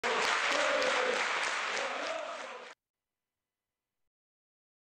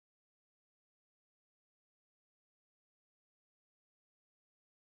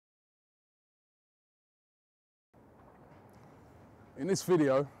In this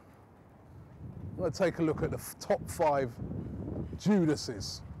video, I'm going to take a look at the top 5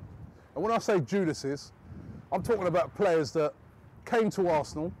 Judases. And when I say Judases, I'm talking about players that came to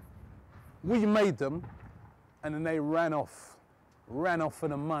Arsenal, we made them, and then they ran off for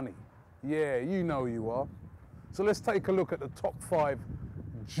the money. Yeah, you know who you are. So let's take a look at the top 5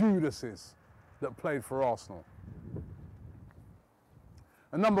 Judases that played for Arsenal.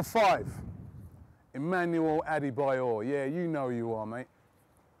 And number 5, Emmanuel Adebayor. Yeah, you know who you are, mate.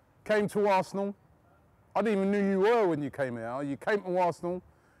 Came to Arsenal. I didn't even know who you were when you came here. You came to Arsenal,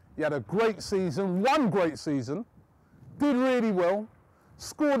 you had a great season, one great season, did really well,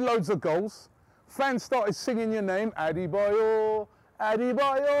 scored loads of goals. Fans started singing your name, Adebayor,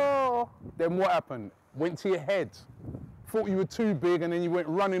 Adebayor. Then what happened? Went to your head. Thought you were too big, and then you went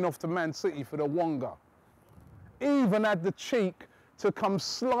running off to Man City for the Wonga. Even had the cheek to come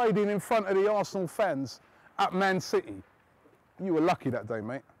sliding in front of the Arsenal fans at Man City. You were lucky that day,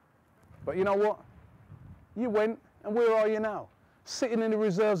 mate. But you know what? You went, and where are you now? Sitting in the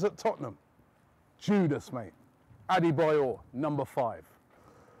reserves at Tottenham. Judas, mate. Adebayor, number 5.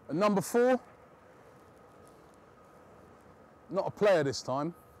 And number 4, not a player this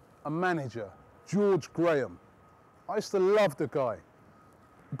time, a manager, George Graham. I used to love the guy.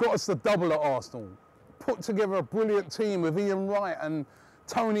 Got us the double at Arsenal. Put together a brilliant team with Ian Wright and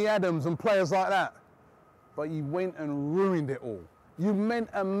Tony Adams and players like that. But you went and ruined it all. You meant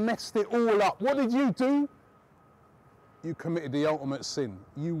and messed it all up. What did you do? You committed the ultimate sin.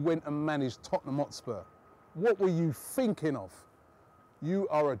 You went and managed Tottenham Hotspur. What were you thinking of? You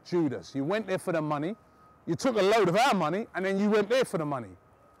are a Judas. You went there for the money. You took a load of our money and then you went there for the money.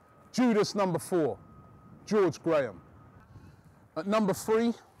 Judas number 4, George Graham. At number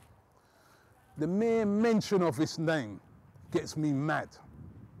 3, the mere mention of his name gets me mad.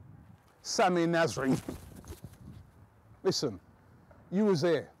 Sami Nasri. Listen, you was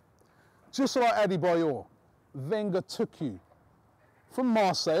there. Just like Adebayor, Wenger took you from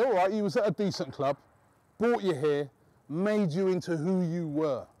Marseille, all right, you was at a decent club, brought you here, made you into who you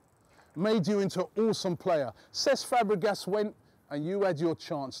were, made you into an awesome player. Cesc Fabregas went and you had your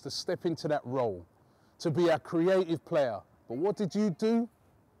chance to step into that role, to be a creative player. But what did you do?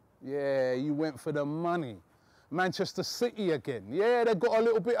 Yeah, you went for the money. Manchester City again. Yeah, they got a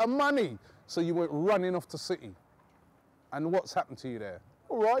little bit of money. So you went running off to City. And what's happened to you there?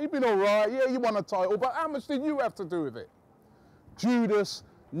 All right, you've been all right. Yeah, you won a title, but how much did you have to do with it? Judas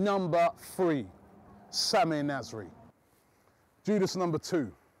number 3, Sami Nasri. Judas number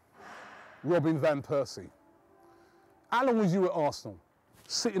 2, Robin van Persie. How long was you at Arsenal?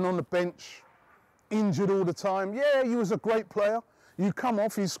 Sitting on the bench, injured all the time. Yeah, you was a great player. You come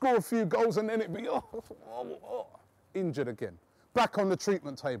off, you score a few goals, and then it'd be injured again. Back on the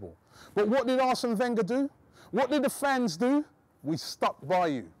treatment table. But what did Arsene Wenger do? What did the fans do? We stuck by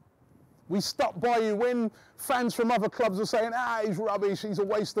you. We stuck by you when fans from other clubs were saying, he's rubbish, he's a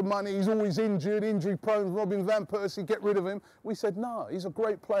waste of money, he's always injured, injury prone, Robin van Persie, get rid of him. We said, no, he's a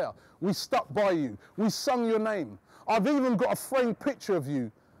great player. We stuck by you. We sung your name. I've even got a framed picture of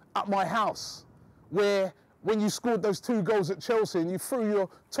you at my house where when you scored those 2 goals at Chelsea and you threw your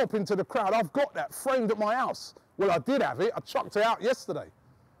top into the crowd. I've got that framed at my house. Well, I did have it. I chucked it out yesterday.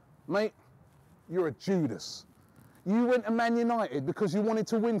 Mate, you're a Judas. You went to Man United because you wanted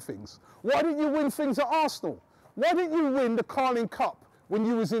to win things. Why didn't you win things at Arsenal? Why didn't you win the Carling Cup when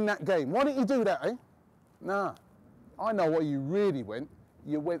you was in that game? Why didn't you do that, eh? Nah, I know where you really went.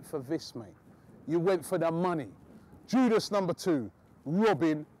 You went for this, mate. You went for the money. Judas number 2,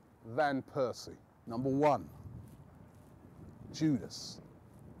 Robin van Persie. Number 1, Judas.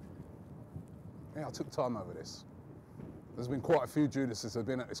 Yeah, I took time over this. There's been quite a few Judases that have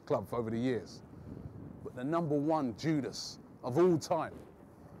been at this club for over the years. But the number 1 Judas of all time,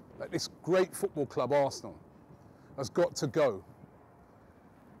 that this great football club, Arsenal, has got to go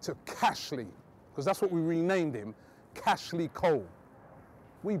to Cashley, because that's what we renamed him, Cashley Cole.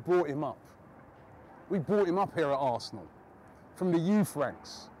 We brought him up. We brought him up here at Arsenal from the youth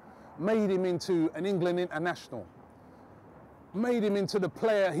ranks. Made him into an England international, made him into the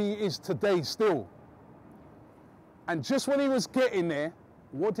player he is today still. And just when he was getting there,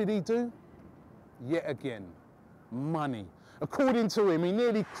 what did he do? Yet again, money. According to him, he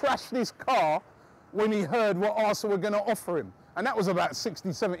nearly crashed his car when he heard what Arsenal were going to offer him. And that was about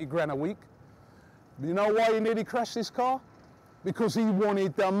 60, 70 grand a week. You know why he nearly crashed his car? Because he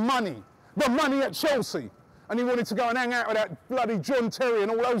wanted the money at Chelsea. And he wanted to go and hang out with that bloody John Terry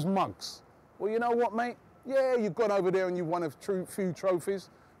and all those mugs. Well, you know what, mate? Yeah, you've gone over there and you've won a few trophies.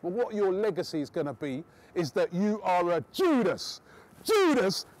 But what your legacy is going to be is that you are a Judas.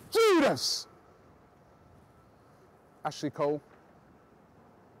 Judas! Judas! Ashley Cole,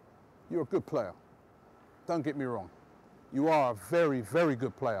 You're a good player. Don't get me wrong. You are a very, very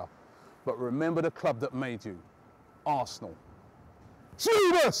good player. But remember the club that made you, Arsenal.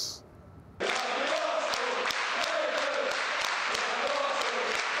 Judas!